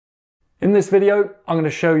In this video, I'm going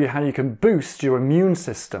to show you how you can boost your immune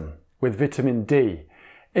system with vitamin D,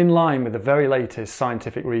 in line with the very latest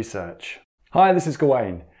scientific research. Hi, this is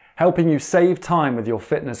Gawain, helping you save time with your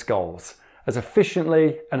fitness goals as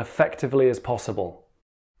efficiently and effectively as possible.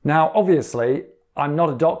 Now, obviously, I'm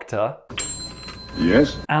not a doctor.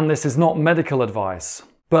 Yes. And this is not medical advice,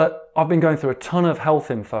 but I've been going through a ton of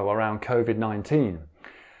health info around COVID-19.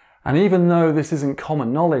 And even though this isn't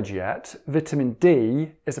common knowledge yet, vitamin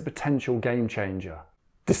D is a potential game changer.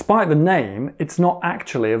 Despite the name, it's not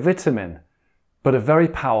actually a vitamin, but a very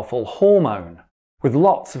powerful hormone with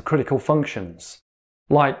lots of critical functions,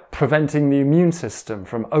 like preventing the immune system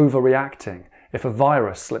from overreacting if a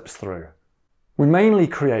virus slips through. We mainly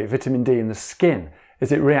create vitamin D in the skin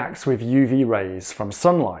as it reacts with UV rays from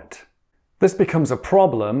sunlight. This becomes a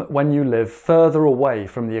problem when you live further away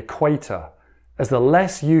from the equator, as the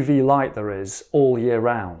less UV light there is all year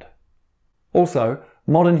round. Also,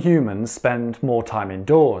 modern humans spend more time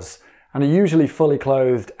indoors and are usually fully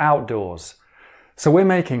clothed outdoors, so we're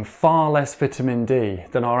making far less vitamin D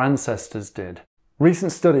than our ancestors did.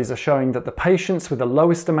 Recent studies are showing that the patients with the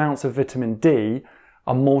lowest amounts of vitamin D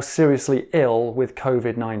are more seriously ill with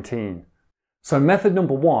COVID-19. So method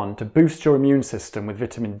number one to boost your immune system with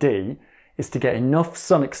vitamin D is to get enough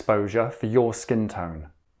sun exposure for your skin tone.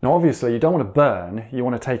 Now obviously you don't want to burn, you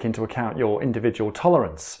want to take into account your individual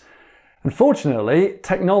tolerance. Unfortunately,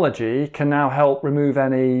 technology can now help remove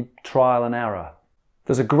any trial and error.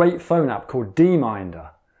 There's a great phone app called D-Minder.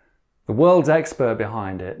 The world's expert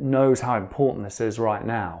behind it knows how important this is right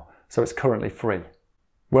now, so it's currently free.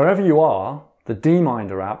 Wherever you are, the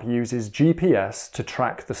D-Minder app uses GPS to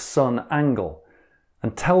track the sun angle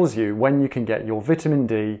and tells you when you can get your vitamin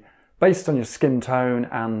D based on your skin tone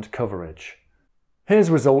and coverage.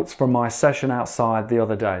 Here's results from my session outside the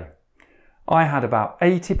other day. I had about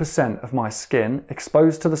 80% of my skin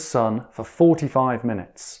exposed to the sun for 45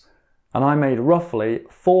 minutes, and I made roughly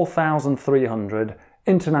 4,300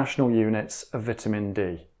 international units of vitamin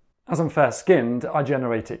D. As I'm fair-skinned, I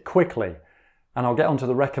generate it quickly, and I'll get onto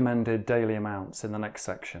the recommended daily amounts in the next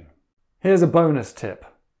section. Here's a bonus tip.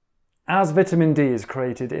 As vitamin D is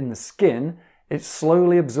created in the skin, it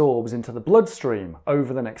slowly absorbs into the bloodstream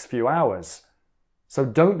over the next few hours. So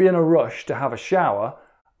don't be in a rush to have a shower,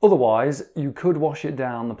 otherwise you could wash it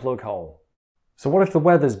down the plug hole. So what if the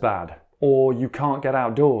weather's bad, or you can't get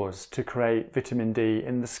outdoors to create vitamin D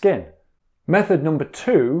in the skin? Method number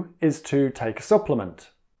two is to take a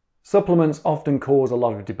supplement. Supplements often cause a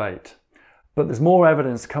lot of debate, but there's more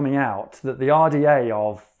evidence coming out that the RDA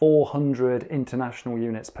of 400 international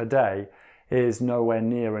units per day is nowhere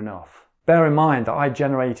near enough. Bear in mind that I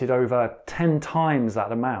generated over 10 times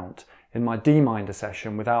that amount in my D-Minder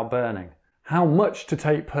session without burning. How much to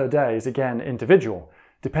take per day is again individual,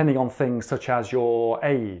 depending on things such as your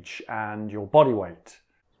age and your body weight.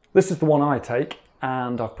 This is the one I take,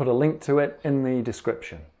 and I've put a link to it in the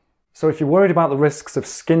description. So if you're worried about the risks of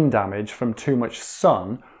skin damage from too much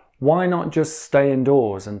sun, why not just stay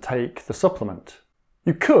indoors and take the supplement?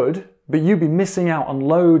 You could, but you'd be missing out on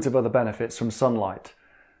loads of other benefits from sunlight,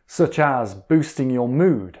 such as boosting your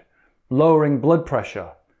mood, lowering blood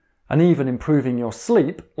pressure, and even improving your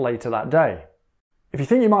sleep later that day. If you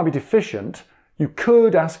think you might be deficient, you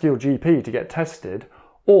could ask your GP to get tested,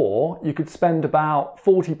 or you could spend about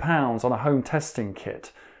 £40 on a home testing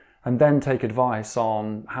kit and then take advice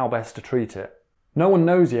on how best to treat it. No one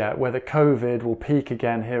knows yet whether COVID will peak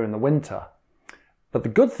again here in the winter, but the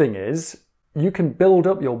good thing is you can build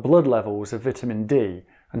up your blood levels of vitamin D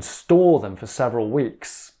and store them for several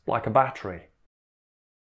weeks, like a battery.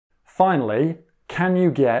 Finally, can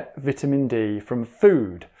you get vitamin D from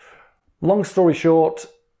food? Long story short,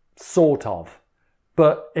 sort of,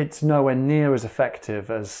 but it's nowhere near as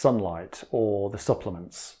effective as sunlight or the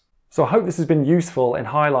supplements. So I hope this has been useful in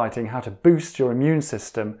highlighting how to boost your immune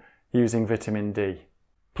system using vitamin D.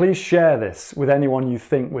 Please share this with anyone you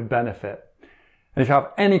think would benefit. And if you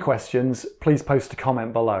have any questions, please post a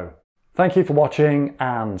comment below. Thank you for watching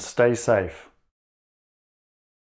and stay safe.